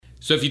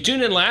So if you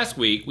tuned in last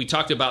week, we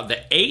talked about the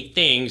 8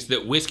 things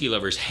that whiskey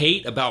lovers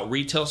hate about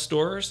retail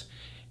stores.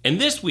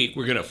 And this week,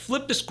 we're going to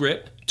flip the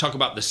script, talk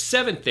about the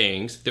 7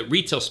 things that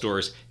retail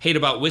stores hate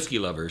about whiskey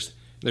lovers.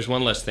 There's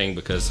one less thing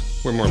because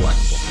we're more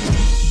likable.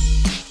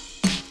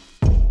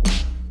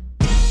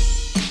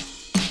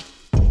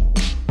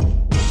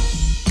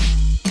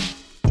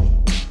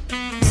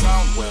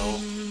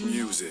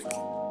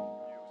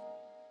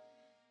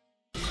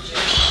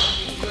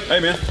 Hey,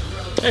 man.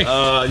 Hey.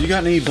 You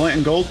got any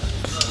Blanton Gold?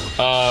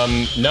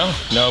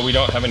 No, we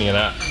don't have any of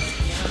that.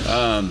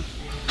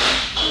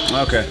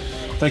 Okay.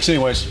 Thanks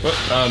anyways. Well,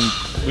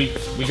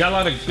 we got a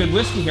lot of good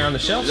whiskey here on the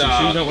shelf, so you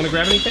sure you don't want to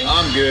grab anything?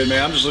 I'm good,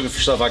 man. I'm just looking for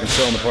stuff I can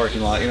sell in the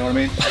parking lot, you know what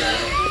I mean?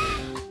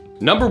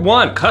 Number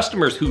 1,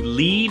 customers who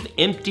leave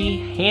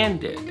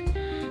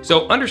empty-handed.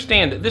 So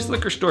understand that this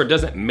liquor store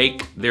doesn't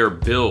make their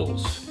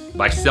bills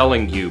by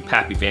selling you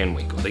Pappy Van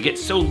Winkle. They get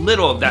so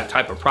little of that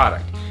type of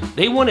product.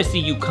 They want to see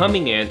you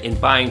coming in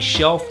and buying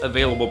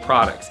shelf-available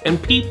products.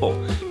 And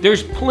people,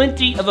 there's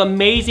plenty of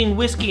amazing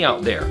whiskey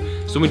out there.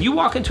 So when you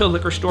walk into a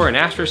liquor store and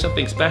ask for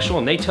something special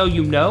and they tell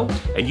you no,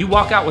 and you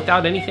walk out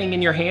without anything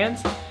in your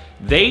hands,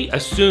 they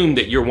assume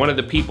that you're one of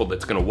the people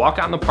that's going to walk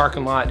out in the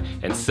parking lot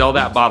and sell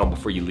that bottle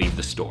before you leave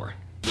the store.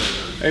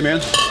 Hey, man.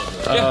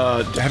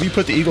 Have you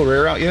put the Eagle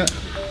Rare out yet?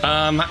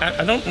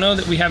 I don't know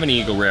that we have any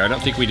Eagle Rare. I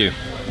don't think we do.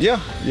 Yeah.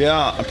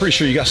 I'm pretty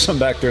sure you got some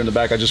back there in the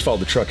back. I just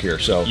followed the truck here,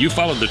 so. You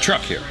followed the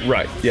truck here?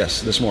 Right,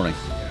 yes, this morning.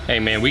 Hey,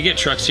 man, we get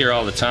trucks here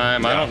all the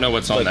time. Yeah. I don't know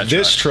what's on that truck.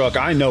 This truck,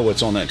 I know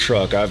what's on that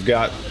truck. I've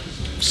got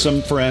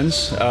some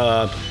friends,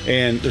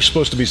 and there's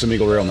supposed to be some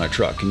Eagle Rare on that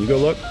truck. Can you go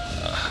look?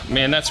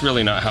 Man, that's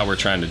really not how we're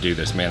trying to do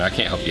this, man. I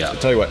can't help you out.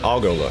 I'll tell you what,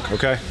 I'll go look,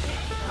 okay?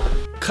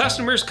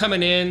 Customers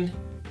coming in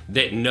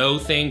that know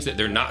things that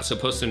they're not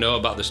supposed to know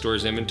about the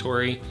store's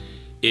inventory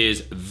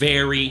is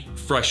very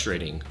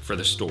frustrating for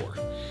the store.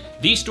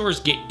 These stores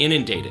get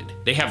inundated.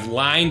 They have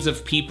lines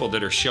of people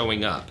that are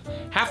showing up.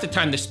 Half the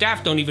time, the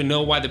staff don't even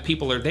know why the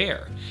people are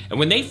there. And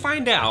when they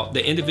find out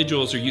that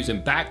individuals are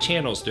using back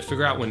channels to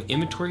figure out when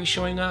inventory is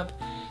showing up,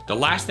 the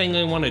last thing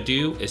they want to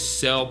do is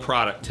sell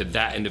product to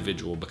that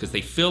individual because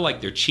they feel like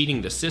they're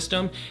cheating the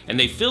system and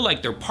they feel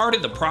like they're part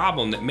of the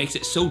problem that makes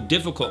it so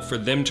difficult for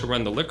them to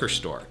run the liquor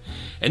store.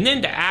 And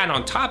then to add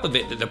on top of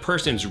it that the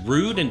person's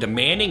rude and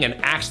demanding and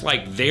acts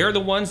like they're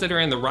the ones that are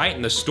in the right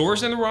and the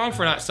store's in the wrong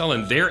for not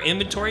selling their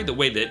inventory the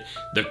way that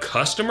the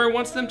customer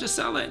wants them to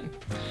sell it.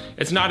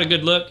 It's not a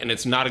good look and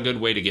it's not a good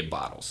way to get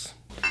bottles.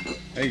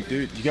 Hey,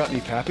 dude, you got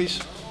any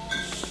Pappies?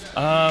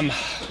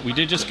 We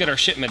did just get our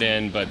shipment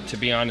in, but to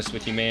be honest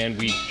with you, man,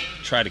 we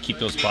try to keep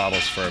those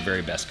bottles for our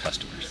very best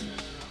customers.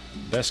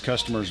 Best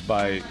customers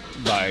by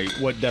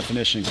what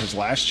definition? Because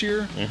last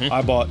year,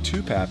 I bought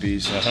 2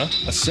 Pappies,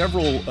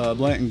 several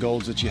Blanton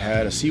Golds that you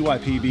had, a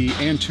CYPB,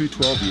 and 2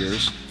 12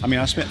 years. I mean,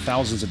 I spent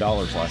thousands of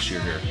dollars last year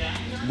here.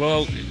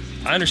 Well,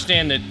 I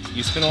understand that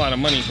you spend a lot of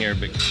money here,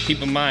 but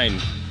keep in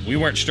mind, we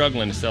weren't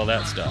struggling to sell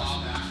that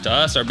stuff. To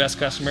us, our best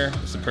customer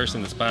is the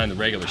person that's buying the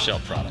regular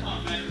shelf product.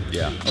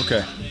 Yeah,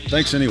 okay.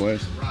 Thanks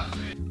anyways.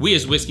 We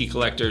as whiskey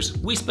collectors,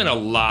 we spend a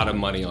lot of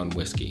money on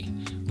whiskey.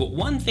 But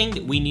one thing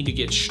that we need to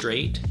get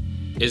straight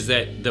is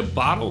that the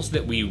bottles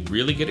that we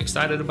really get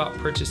excited about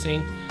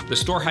purchasing, the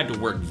store had to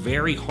work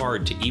very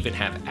hard to even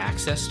have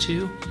access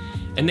to.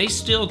 And they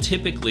still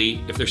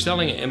typically, if they're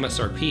selling at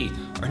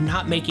MSRP, are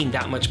not making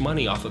that much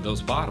money off of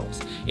those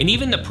bottles. And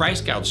even the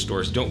price gouge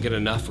stores don't get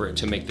enough for it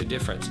to make the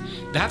difference.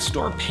 That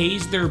store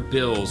pays their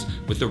bills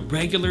with the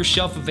regular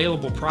shelf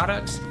available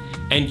products,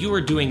 and you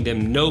are doing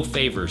them no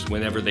favors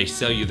whenever they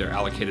sell you their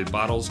allocated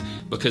bottles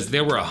because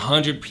there were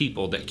 100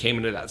 people that came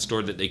into that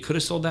store that they could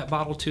have sold that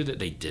bottle to that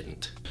they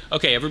didn't.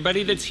 Okay,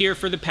 everybody that's here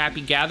for the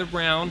Pappy, gather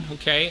round,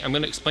 okay? I'm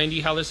gonna explain to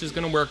you how this is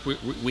gonna work.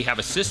 We have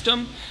a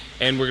system,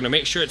 and we're gonna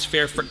make sure it's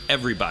fair for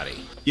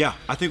everybody. Yeah,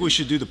 I think we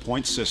should do the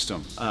points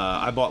system.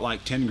 I bought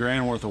like 10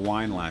 grand worth of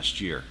wine last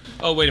year.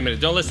 Oh, wait a minute,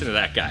 don't listen to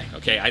that guy,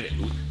 okay?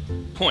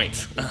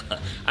 Points.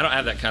 I don't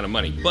have that kind of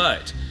money,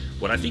 but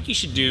what I think you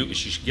should do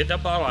is you should get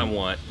that bottle I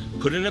want,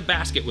 put it in a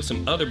basket with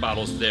some other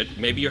bottles that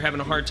maybe you're having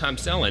a hard time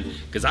selling,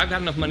 because I've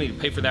got enough money to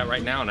pay for that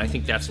right now, and I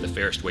think that's the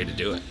fairest way to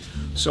do it.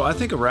 So I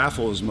think a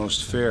raffle is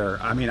most fair.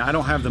 I mean, I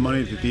don't have the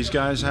money that these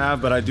guys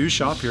have, but I do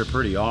shop here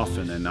pretty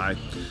often, and I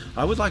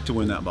would like to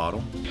win that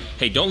bottle.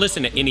 Hey, don't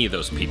listen to any of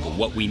those people.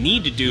 What we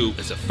need to do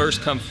is a first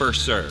come,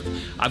 first serve.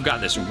 I've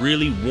got this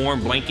really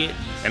warm blanket,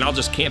 and I'll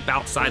just camp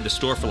outside the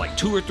store for like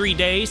 2 or 3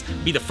 days,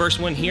 be the first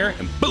one here,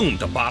 and boom,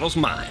 the bottle's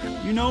mine.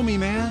 You know me,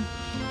 man.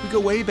 We go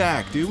way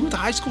back, dude. We went to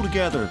high school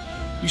together.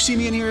 You see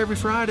me in here every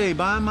Friday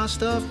buying my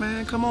stuff,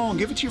 man. Come on,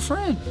 give it to your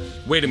friend.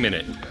 Wait a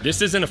minute.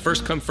 This isn't a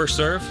first come, first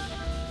serve?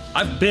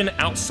 I've been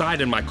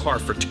outside in my car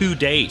for 2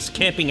 days,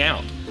 camping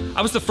out.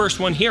 I was the first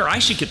one here. I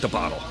should get the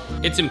bottle.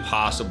 It's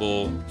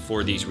impossible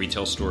for these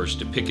retail stores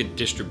to pick a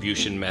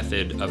distribution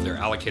method of their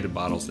allocated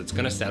bottles that's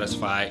going to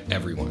satisfy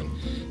everyone.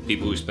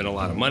 People who spend a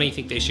lot of money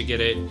think they should get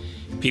it.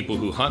 People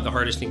who hunt the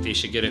hardest think they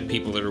should get it.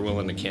 People that are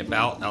willing to camp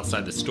out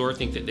outside the store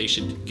think that they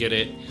should get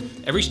it.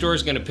 Every store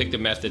is going to pick the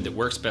method that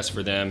works best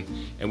for them,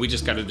 and we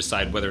just got to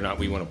decide whether or not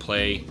we want to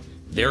play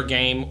their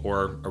game,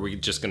 or are we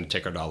just going to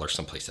take our dollars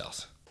someplace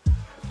else?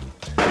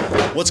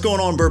 What's going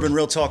on, Bourbon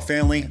Real Talk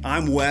family?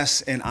 I'm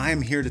Wes, and I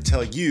am here to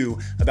tell you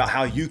about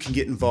how you can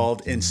get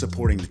involved in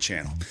supporting the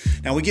channel.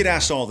 Now, we get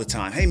asked all the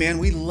time, hey man,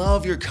 we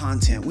love your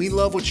content. We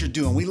love what you're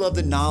doing. We love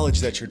the knowledge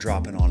that you're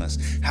dropping on us.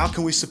 How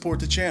can we support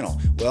the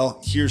channel?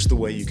 Well, here's the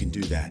way you can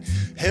do that.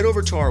 Head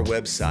over to our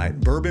website,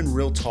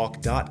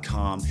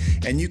 bourbonrealtalk.com,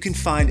 and you can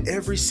find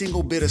every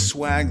single bit of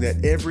swag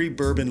that every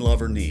bourbon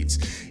lover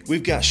needs.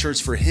 We've got shirts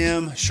for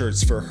him,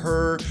 shirts for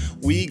her,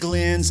 wee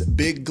Glens,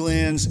 big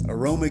Glens,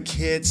 aroma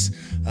kits,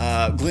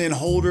 Glen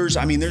holders.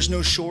 I mean, there's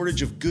no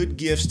shortage of good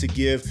gifts to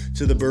give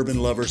to the bourbon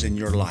lovers in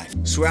your life.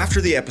 So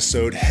after the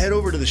episode, head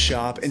over to the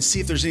shop and see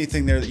if there's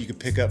anything there that you can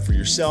pick up for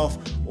yourself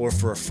or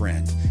for a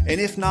friend.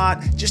 And if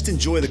not, just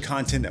enjoy the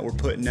content that we're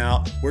putting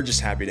out. We're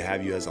just happy to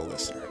have you as a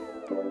listener.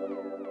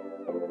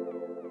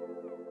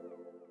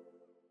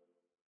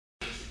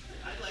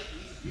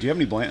 Do you have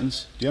any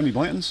Blantons? Do you have any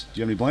Blantons? Do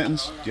you have any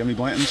Blantons? Do you have any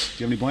Blantons? Do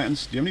you have any Blantons?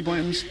 Do you have any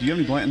Blantons? Do you have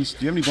any Blantons?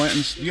 Do you have any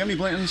Blantons? Do you have any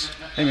Blantons?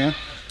 Hey man.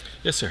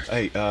 Yes, sir.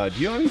 Hey, do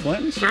you have any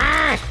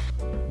Blantons?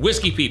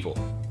 Whiskey people,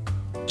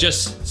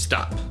 just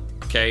stop,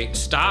 okay?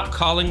 Stop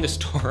calling the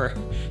store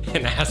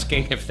and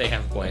asking if they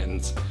have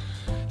Blantons.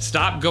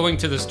 Stop going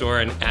to the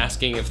store and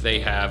asking if they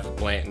have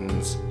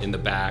Blantons in the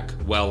back,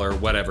 Weller,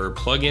 whatever.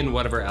 Plug in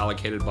whatever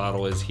allocated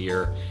bottle is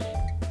here.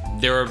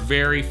 There are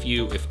very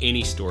few, if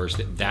any, stores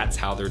that's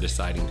how they're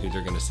deciding who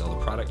they're going to sell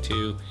the product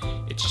to.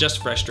 It's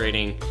just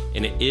frustrating,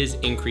 and it is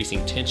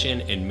increasing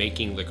tension and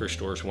making liquor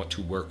stores want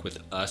to work with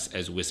us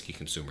as whiskey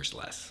consumers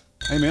less.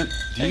 Hey man,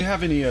 do you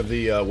have any of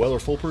the Weller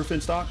Foolproof in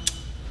stock?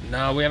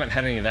 No, we haven't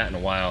had any of that in a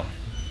while.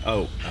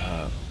 Oh,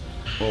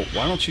 well,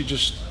 why don't you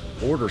just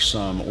order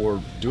some or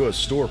do a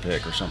store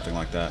pick or something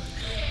like that?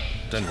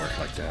 Doesn't work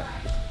like that.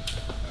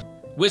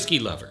 Whiskey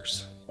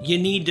lovers, you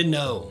need to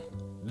know.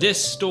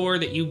 This store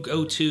that you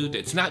go to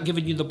that's not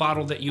giving you the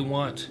bottle that you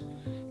want,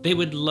 they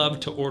would love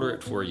to order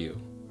it for you,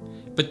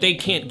 but they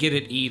can't get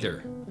it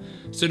either.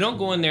 So don't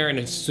go in there and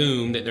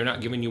assume that they're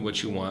not giving you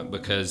what you want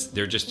because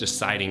they're just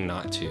deciding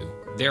not to.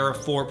 They're a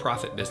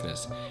for-profit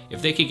business.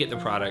 If they could get the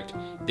product,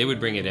 they would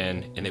bring it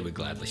in and they would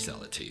gladly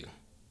sell it to you.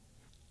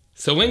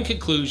 So in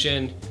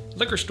conclusion,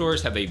 liquor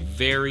stores have a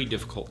very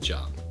difficult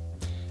job.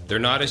 They're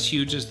not as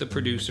huge as the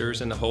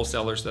producers and the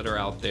wholesalers that are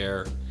out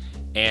there,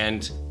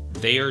 and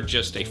they are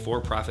just a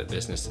for-profit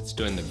business that's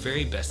doing the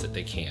very best that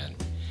they can.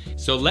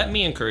 So let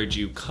me encourage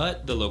you,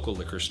 cut the local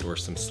liquor store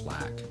some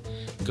slack.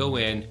 Go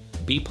in,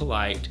 be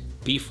polite,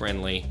 be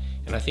friendly,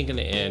 and I think in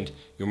the end,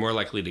 you're more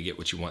likely to get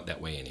what you want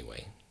that way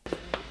anyway.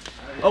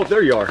 Oh,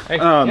 there you are. Hey,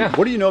 yeah.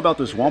 What do you know about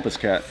this Wampus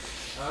cat?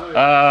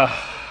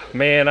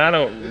 Man, I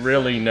don't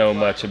really know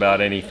much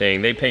about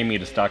anything. They pay me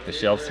to stock the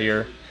shelves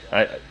here.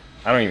 I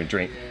don't even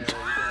drink.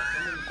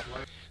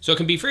 So it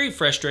can be very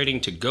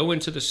frustrating to go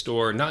into the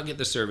store, not get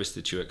the service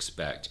that you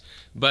expect.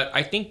 But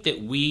I think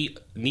that we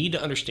need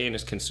to understand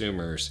as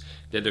consumers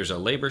that there's a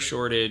labor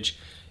shortage.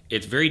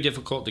 It's very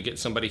difficult to get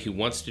somebody who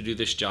wants to do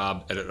this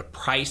job at a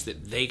price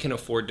that they can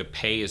afford to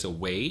pay as a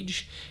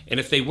wage. And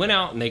if they went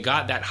out and they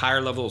got that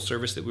higher level of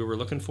service that we were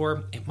looking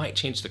for, it might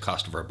change the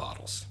cost of our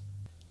bottles.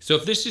 So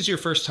if this is your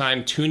first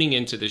time tuning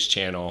into this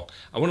channel,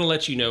 I want to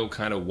let you know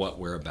kind of what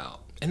we're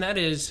about. And that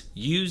is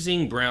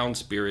using brown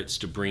spirits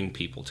to bring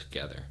people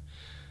together.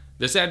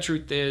 The sad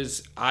truth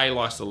is, I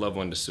lost a loved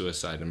one to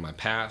suicide in my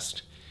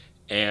past,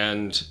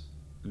 and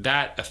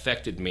that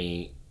affected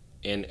me.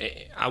 And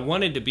I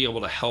wanted to be able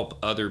to help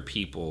other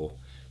people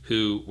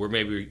who were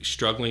maybe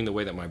struggling the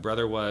way that my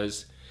brother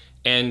was,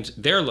 and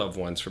their loved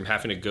ones from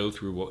having to go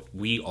through what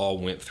we all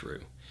went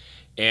through.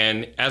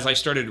 And as I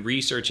started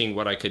researching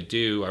what I could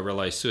do, I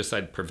realized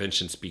suicide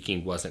prevention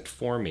speaking wasn't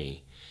for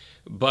me.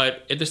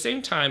 But at the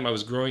same time, I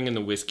was growing in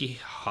the whiskey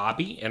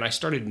hobby, and I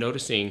started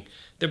noticing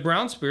that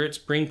brown spirits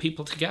bring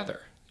people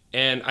together.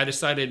 And I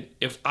decided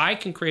if I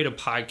can create a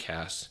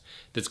podcast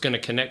that's going to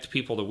connect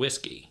people to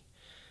whiskey,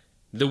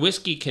 the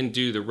whiskey can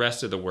do the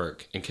rest of the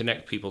work and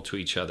connect people to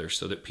each other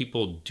so that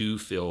people do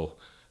feel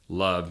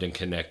loved and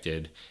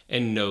connected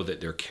and know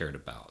that they're cared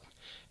about.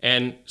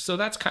 And so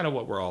that's kind of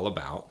what we're all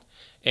about.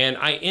 And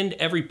I end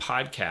every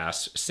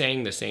podcast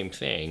saying the same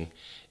thing.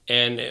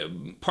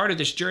 And part of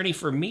this journey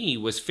for me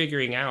was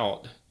figuring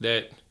out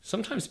that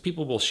sometimes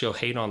people will show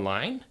hate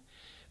online,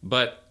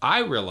 but I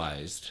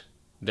realized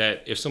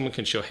that if someone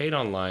can show hate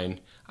online,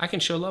 I can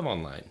show love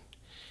online.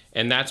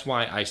 And that's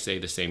why I say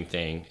the same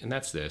thing, and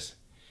that's this.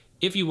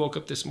 If you woke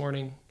up this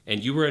morning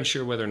and you were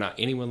unsure whether or not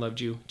anyone loved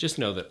you, just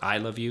know that I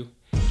love you,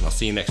 and I'll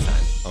see you next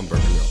time on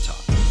Bourbon Real Talk.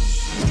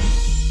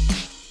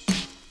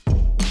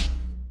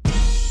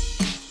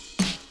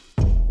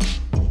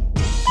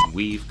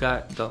 We've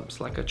got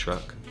dumps like a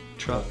truck.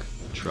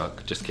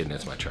 Just kidding,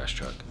 it's my trash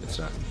truck. It's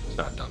not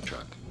a dump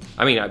truck.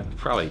 I mean, I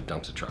probably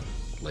dumps a truck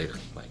later,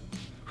 like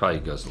probably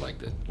goes to like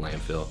the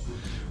landfill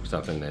or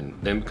something,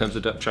 then becomes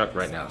a dump truck.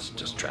 Right now it's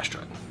just a trash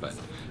truck, but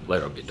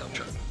later it'll be a dump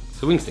truck.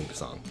 So we can sing the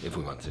song if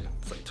we want to.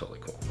 It's like totally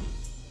cool.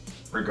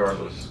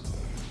 Regardless,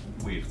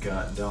 we've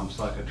got dumps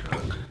like a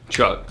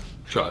truck.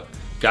 Truck.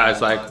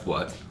 Guys like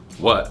what?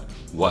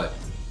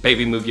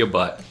 Baby, move your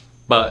butt.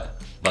 Butt.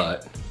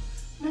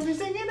 Let me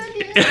sing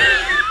it again.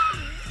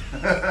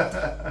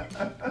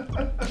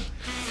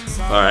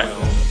 All right.